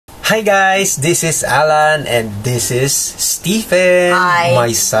Hi guys, this is Alan and this is Stephen, Hi.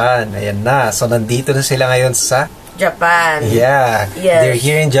 My son. Ayan na. So nandito na sila ngayon sa Japan. Yeah. Yes. They're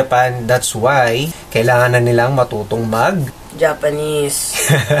here in Japan. That's why kailangan na nilang matutong Japanese.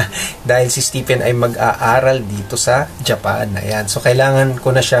 dahil si Stephen ay mag-aaral dito sa Japan. Ayan. So kailangan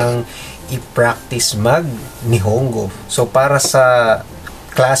ko na siyang i-practice Nihongo. So para sa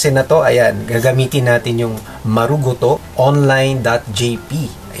klase na to, ayan, gagamitin natin yung marugoto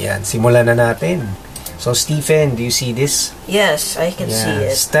online.jp. Ayan, simulan na natin. So, Stephen, do you see this? Yes, I can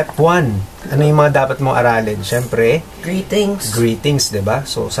see it. Step 1. Ano yung mga dapat mong aralin? Siyempre, Greetings. Greetings, diba?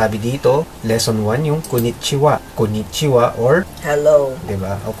 So, sabi dito, lesson 1, yung konichiwa. Konichiwa or Hello.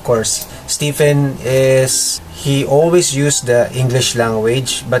 diba? Of course, Stephen he always use the English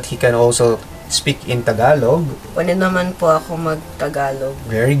language, but he can also speak in Tagalog. Pwede naman po ako mag-Tagalog.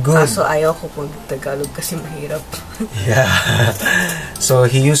 Very good. Kaso ayaw ko mag-Tagalog kasi mahirap. Yeah. So,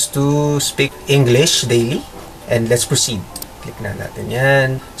 he used to speak English daily. And let's proceed. Click na natin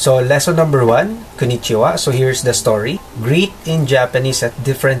yan. So, lesson number 1, konnichiwa. So, here's the story. Greet in Japanese at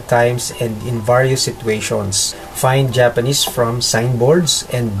different times and in various situations. Find Japanese from signboards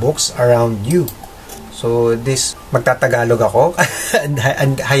and books around you. So, magtatagalog ako.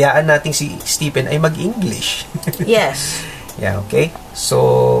 And hayaan natin si Stephen ay mag-English. Yes. Yeah, okay?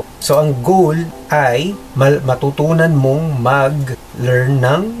 So ang goal ay matutunan mong mag-learn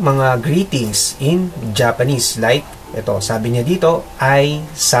ng mga greetings in Japanese. Like, ito, sabi niya dito, ai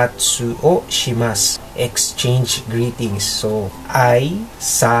satsu o shimasu. Exchange greetings. So, ai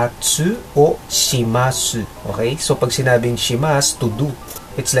satsu o shimasu. Okay? So, pag sinabing shimasu, to do.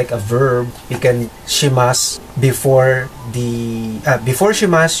 It's like a verb. You can shimasu before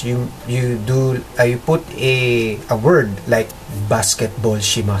shimasu you put a word like basketball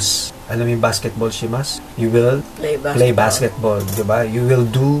shimasu. Alam mo yung basketball shimasu? You will play basketball, diba? You will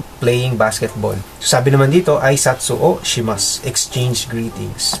do playing basketball. So, sabi naman dito ay satsu o shimasu. Exchange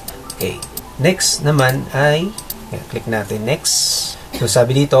greetings. Okay. Next naman ay click natin next. So,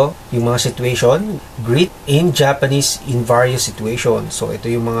 sabi dito, yung mga situation, greet in Japanese in various situations. So, ito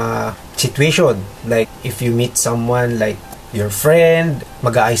yung mga situation. Like, if you meet someone like your friend,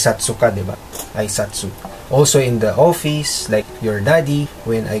 mag-aisatsu ka, diba? Aisatsu. Also, in the office, like your daddy,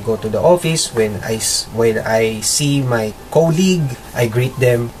 when I go to the office, when I see my colleague, I greet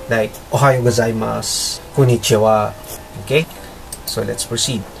them like, ohayo gozaimasu, konnichiwa. Okay? So, let's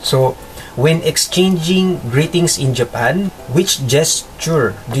proceed. So, when exchanging greetings in Japan, which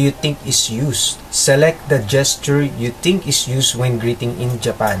gesture do you think is used? Select the gesture you think is used when greeting in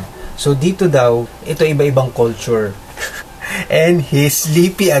Japan. So, dito daw, ito iba-ibang culture. And he's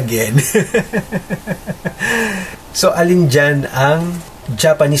sleepy again. So, alin dyan ang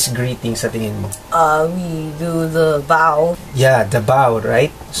Japanese greeting sa tingin mo? We do the bow. Yeah, the bow,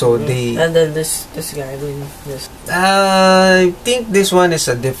 right? So, and then this guy doing this. I think this one is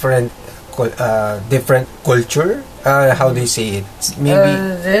a different culture. How do you say it? Maybe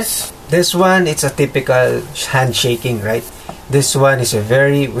this one, it's a typical handshaking, right? This one is a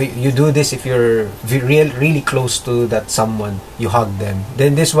you do this if you're really close to that someone, you hug them.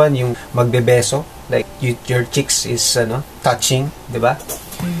 Then this one, yung magbebeso, like your cheeks is touching, diba?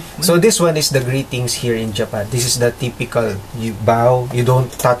 So this one is the greetings here in Japan. This is the typical, you bow, you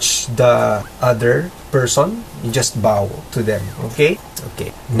don't touch the other person, you just bow to them. Okay?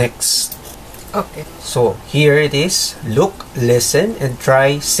 Okay, next. Okay. So, here it is. Look, listen, and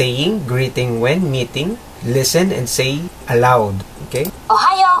try saying greeting when meeting. Listen and say aloud. Okay?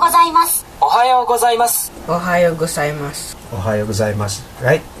 Ohayo gozaimasu. Ohayo gozaimasu. Ohayo gozaimasu. Ohayo gozaimasu.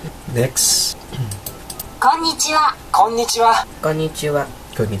 Right? Next. Konnichiwa. Konnichiwa. Konnichiwa.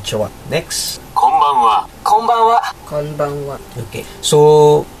 Konnichiwa. Next. Konbanwa. Konbanwa. Konbanwa. Okay.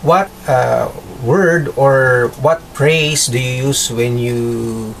 So, what word or what phrase do you use when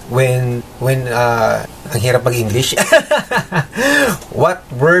ang hirap mag-English? What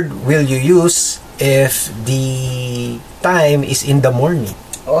word will you use if the time is in the morning?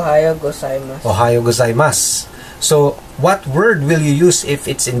 Ohayo gozaimasu. Ohayo gozaimasu. So, what word will you use if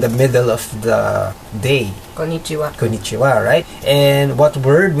it's in the middle of the day? Konnichiwa. Konnichiwa, right? And what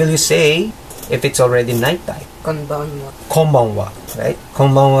word will you say if it's already nighttime? Konbanwa. Konbanwa, right?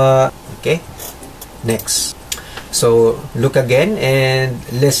 Konbanwa. Okay. Next. So, look again and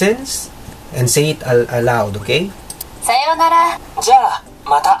listen and say it aloud, okay? Sayonara. Ja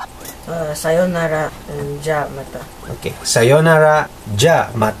mata. Sayonara and ja mata. Okay. Sayonara, ja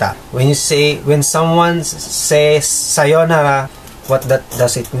mata. When someone says sayonara, what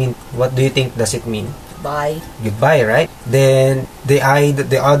does it mean? What do you think does it mean? Bye. Goodbye, right? Then the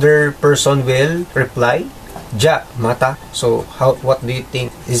other person will reply Ja, mata. So, what do you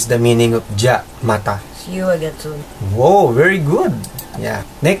think is the meaning of ja, mata? See you again soon. Whoa, very good. Yeah.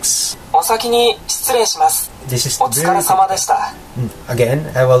 Next. お先に失礼します。 This is お疲れ様でした。 Again,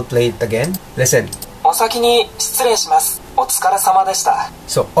 I will play it again. Listen. お先に失礼します。お疲れ様でした。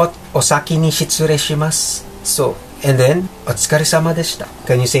 So, osaki ni shitsure shimasu. So, and then, otsukare sama deshita.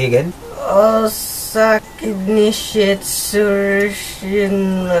 Can you say again? Osaki ni shitsure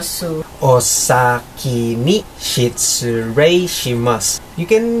shimasu. Osaki ni shitsure shimasu. You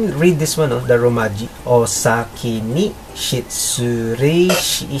can read this one, the Romaji. Osaki ni shitsure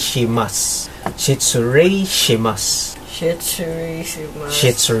shimasu. Shitsure shimasu. Shitsure shimasu.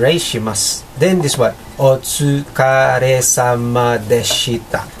 Shitsure shimasu. Then this one. Otsukare sama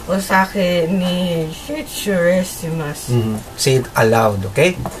deshita. Osaki ni shitsure shimasu. Say it aloud,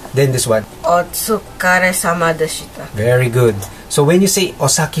 okay? Then this one. Otsukare sama deshita. Very good. So when you say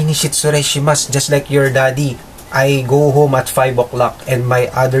osaki ni shitsure shimasu, just like your daddy, I go home at 5 o'clock and my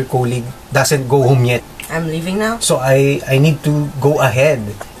other colleague doesn't go home yet. I'm leaving now? So I need to go ahead.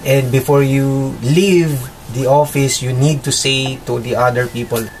 And before you leave the office, you need to say to the other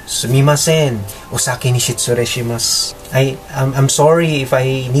people, sumimasen, osaki ni shitsure shimasu. I'm sorry if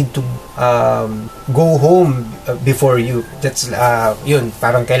I need to go home before you. That's yun,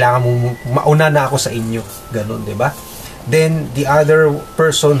 parang kailangan mo mauna na ako sa inyo. Ganun, 'di ba? Then the other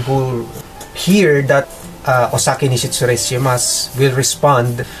person who hear that osaki ni shitsure shimasu will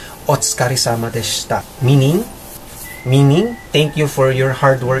respond, otsukare sama deshita. Meaning, thank you for your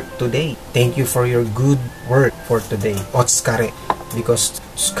hard work today. Thank you for your good work for today. Otsukare. Because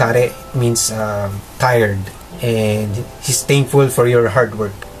tsukare means tired. And he's thankful for your hard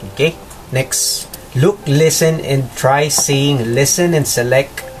work. Okay? Next. Look, listen, and try saying listen and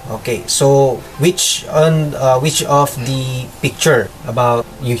select. Okay, so which of the picture about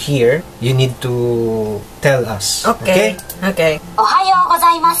you here, you need to tell us. Okay.おはようご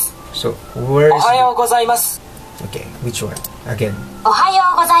ざいます。 So, where お is はようございます。 Okay, which one? Again. おはよ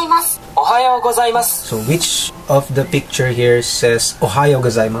うございます。おはようございます。 So, which of the picture here says Ohayo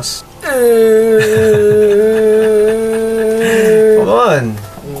gozaimasu? Come on.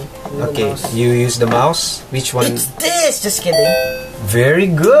 Okay, you use the mouse. Which one? It's this! Just kidding. Very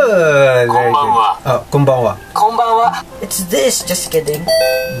good. Very good. Oh, konbanwa. こんばんは。 It's this! Just kidding.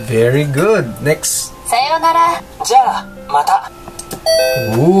 Very good. Next. さようなら。じゃあ、また。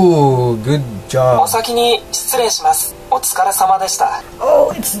 Ooh, good お job. 先に失礼します。お疲れ様でした。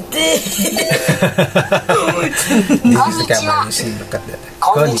 Oh, it's this! This is the camera. You see, look at that.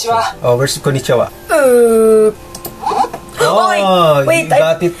 Konnichiwa. Oh, where's konnichiwa? Oh, Oh, wait, you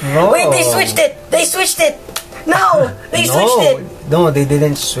got it wrong. Wait, they switched it! They switched it! No! They switched it! No, they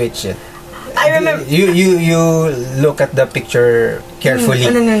didn't switch it. I remember. You look at the picture carefully.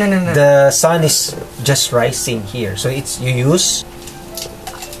 No. The sun is just rising here, so it's you use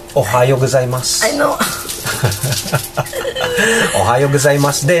Ohayo gozaimasu. I know. Ohayo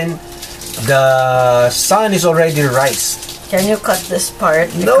gozaimasu. Then the sun is already rise. Can you cut this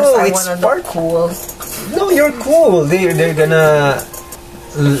part? Because No, I it's wanna part- look cool. No, you're cool. They're gonna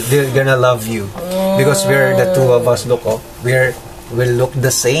love you because we're the two of us. Look, we'll look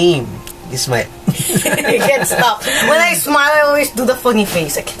the same. Smile. I can't stop. When I smile, I always do the funny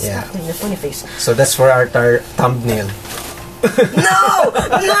face. I can't Yeah. stop doing the funny face. So that's for our thumbnail.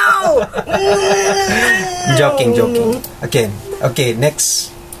 No! Joking. Okay,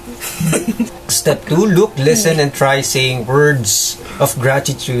 next. Step 2, look, listen, and try saying words of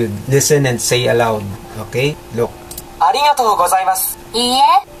gratitude. Listen and say aloud. Okay? Look. ありがとうございます。いい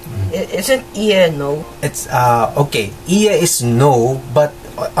え。 Isn't Ie no? It's, okay. Iya is no, but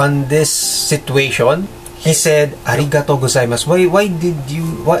on this situation, he said, arigato gozaimasu. Why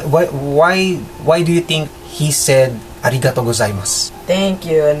do you think he said, arigato gozaimasu? Thank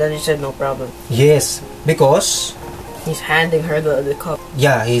you. And then he said no problem. Yes, because He's handing her the cup.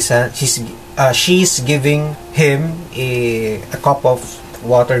 yeah, she's giving him a cup of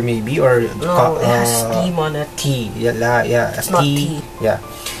water maybe, or No, it has steam on it. tea. Yeah, It's not tea. Yeah.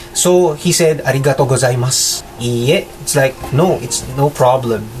 So he said, arigato gozaimasu. Iye. It's like, no, it's no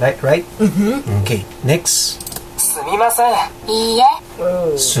problem. Right? Mm-hmm. Okay. Next. すみません。いいえ。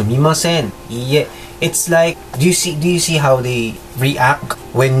 Oh. Sumimasen. Iye. It's like, do you see how they react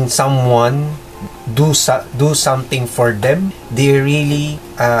when someone do something for them? They really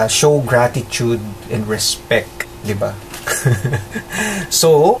show gratitude and respect, diba?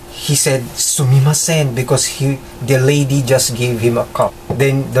 So he said sumimasen because the lady just gave him a cup.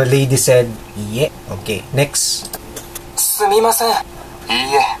 Then the lady said, yeah. Okay, next. すみません。いい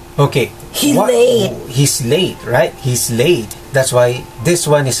え。 Okay. He's late. He's late, right? He's late. That's why this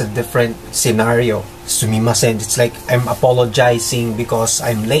one is a different scenario. sumimasen. It's like I'm apologizing because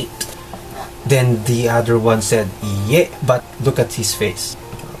I'm late. Then the other one said, yeah, but look at his face.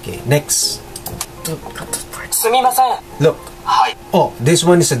 Okay, next. すみません。 Look. はい。 Oh, this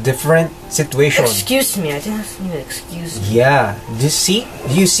one is a different situation. Excuse me, I didn't need to excuse me. Yeah. Do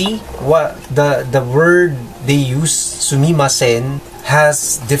you see what the word they use, sumimasen,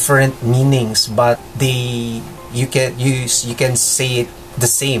 has different meanings, but you can say it the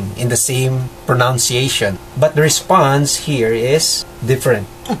same in the same pronunciation, but the response here is different.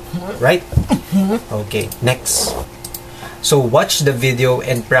 Right? Okay, next. So watch the video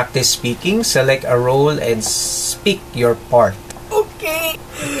and practice speaking. Select a role and speak your part. Okay.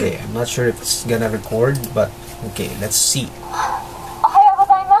 Okay, I'm not sure if it's gonna record, but okay, let's see. おはようご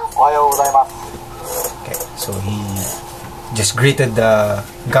ざいます。おはようございます。 Okay, so he just greeted the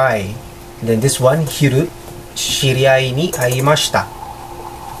guy. And then this one, Hiru, shiriai ni aimashita.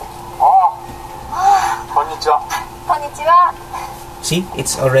 こんにちは。こんにちは。 See,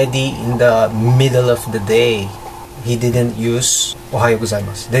 it's already in the middle of the day. He didn't use ohayo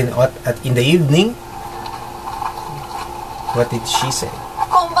gozaimasu. Then in the evening, what did she say?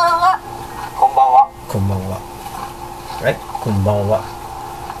 こんばんは。こんばんは。 Konbanwa. Right? Konbanwa.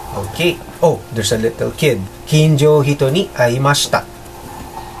 Okay. Oh, there's a little kid. Kinjo hito ni aimashita.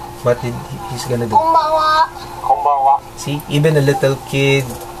 What did he's gonna do? こんばんは。こんばんは。 See, even a little kid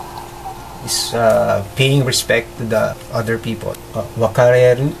is paying respect to the other people.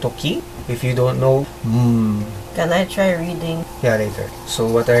 Wakareru toki? If you don't know, Can I try reading? yeah, later. So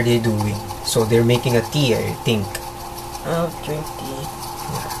what are they doing? So they're making a tea, I think. I don't drink tea.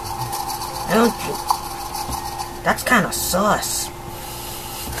 I don't drink. That's kind of sus.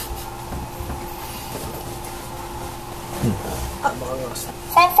 Among Us.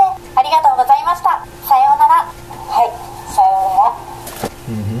 先生、ありがとうございました。さようなら。はい、さよ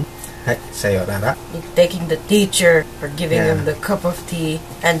うなら。 Hai, sayonara. Thanking the teacher for giving Yeah. him the cup of tea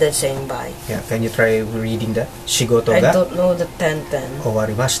and then saying bye. Yeah, can you try reading that? Shigoto I ga don't know the 10-10.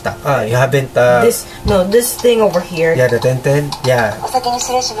 owarimashita. Ah, you haven't This thing over here. yeah, the 10-10. Yeah, お先に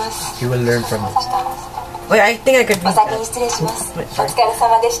失礼します。 you will learn from this. Wait, I think I could お read 先に that. 失礼します。お Wait, 疲 sorry. れ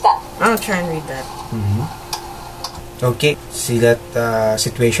様でした。 I'll try and read that. Okay, see that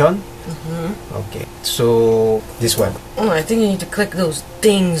situation? Okay, so this one. Oh, I think you need to click those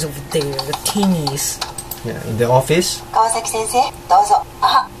things over there, the thingies. Yeah, in the office. 川崎先生、どうぞ。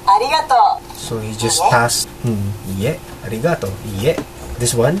ありがとう。 So he just passed. Yeah, arigato. Yeah,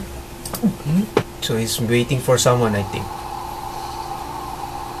 this one. So he's waiting for someone, I think.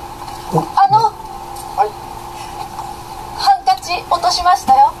 ハンカチ落としまし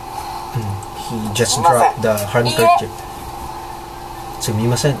たよ。 He just dropped the handkerchief.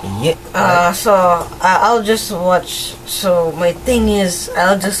 Sumimasen. Yeah. So I'll just watch. So my thing is,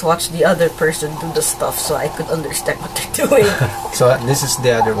 I'll just watch the other person do the stuff so I could understand what they're doing. So this is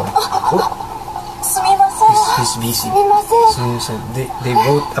the other one. Oh, すみません。 he's busy. すみません。 So they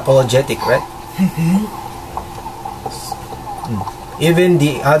wrote apologetic, right? Even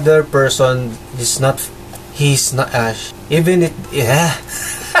the other person is not. He's not. Even it. Yeah.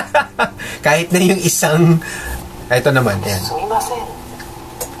 Kahit na yung isang. Ito naman. Yan. すみません。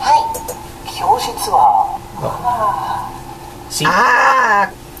はい。教室は。 See? Ah!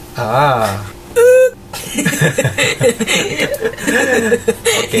 Ah.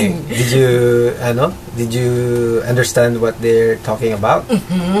 Okay. Did you understand what they're talking about?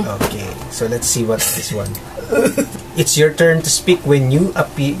 Okay. So let's see what's this one. It's your turn to speak when you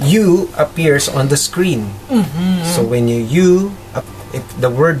appears on the screen. So when if the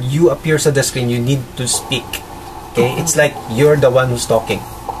word you appears on the screen, you need to speak. Okay? It's like you're the one who's talking.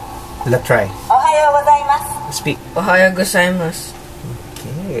 Let's try. おはようございます。 Speak. Ohayo gozaimasu.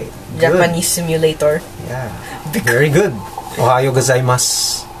 Okay. Good. Japanese simulator. Yeah. Very good. Ohayo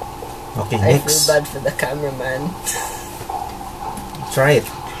gozaimasu. Okay, I next. feel bad for the cameraman. Try it.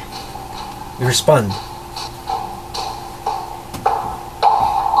 You respond. お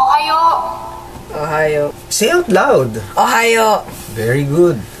はよ Ohayo. Say out loud. Ohayo. Very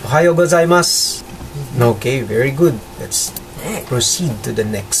good. Ohayo gozaimasu. Okay, very good. Let's proceed to the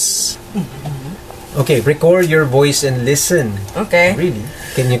next. Okay, record your voice and listen. Okay. Really?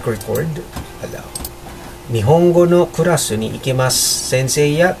 Can you record? Allow. Nihongo no kurasu ni ikimasu.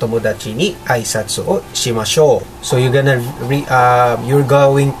 Sensei ya tomodachi ni aisatsu o shimashou. So you're going to う。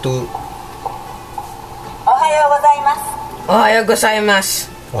おはようございます。 Ohayo gozaimasu.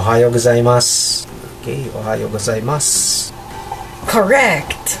 Ohayo gozaimasu. Okay, ohayo gozaimasu.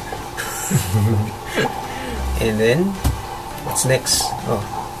 Correct. And then, what's next? Oh,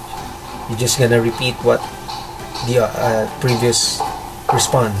 you're just gonna repeat what the previous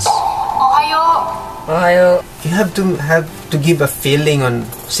response. おはよ Ohayo. You have to give a feeling on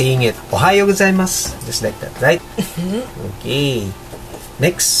saying it. Ohayo gozaimasu. Just like that, right? Okay.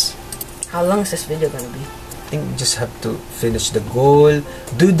 Next. How long is this video gonna be? I think you just have to finish the goal.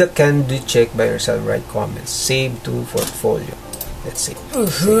 Do the can-do check by yourself. Write comments. Save to portfolio. Let's see.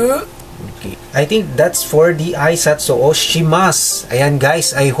 Okay. I think that's for the Aisatsu o Shimasu. Ayan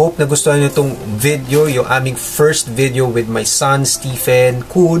guys, I hope nagustuhan nyo itong video, yung aming first video with my son, Stephen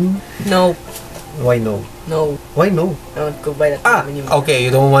Kun. No. Why no? No. Why no? I want to go buy that. Okay,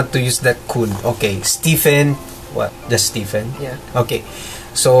 you don't want to use that Kun. Okay, Stephen. What? Just Stephen? Yeah. Okay.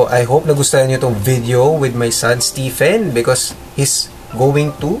 So, I hope nagustuhan nyo itong video with my son, Stephen, because he's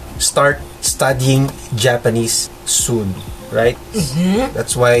going to start studying Japanese soon. Right?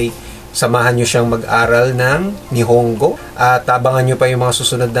 That's why samahan nyo siyang mag-aral ng Nihongo. At abangan nyo pa yung mga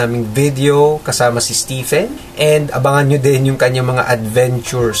susunod naming video kasama si Stephen. And abangan nyo din yung kanyang mga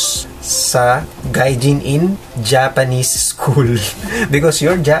adventures sa Gaijin in Japanese school. Because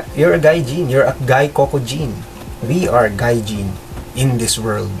you're a Gaijin. You're a Gai Kokojin. We are Gaijin in this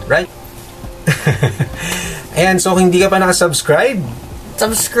world. Right? Ayan, so kung hindi ka pa nakasubscribe,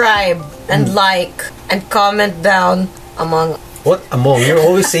 subscribe and like and comment down among. What? Among? You're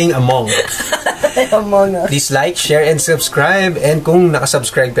always saying among. Among us. Please like, share, and subscribe. And kung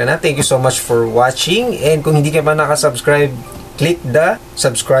nakasubscribe ka na, thank you so much for watching. And kung hindi ka pa nakasubscribe, click the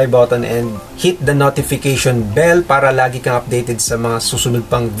subscribe button and hit the notification bell para lagi kang updated sa mga susunod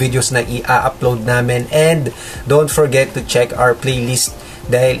pang videos na i-upload namin. And don't forget to check our playlist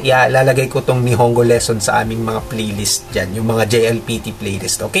dahil ilalagay ko tong Nihongo lesson sa aming mga playlist dyan, yung mga JLPT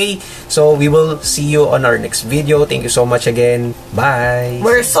playlist. Okay? So, we will see you on our next video. Thank you so much again. Bye!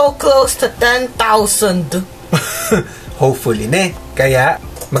 We're so close to 10,000. Hopefully, ne? Kaya,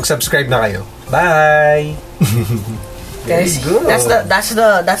 mag-subscribe na kayo. Bye! Guys, good. That's the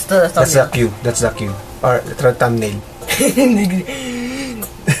thumbnail. That's the cue. Or, thumbnail.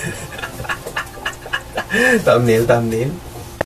 Thumbnail.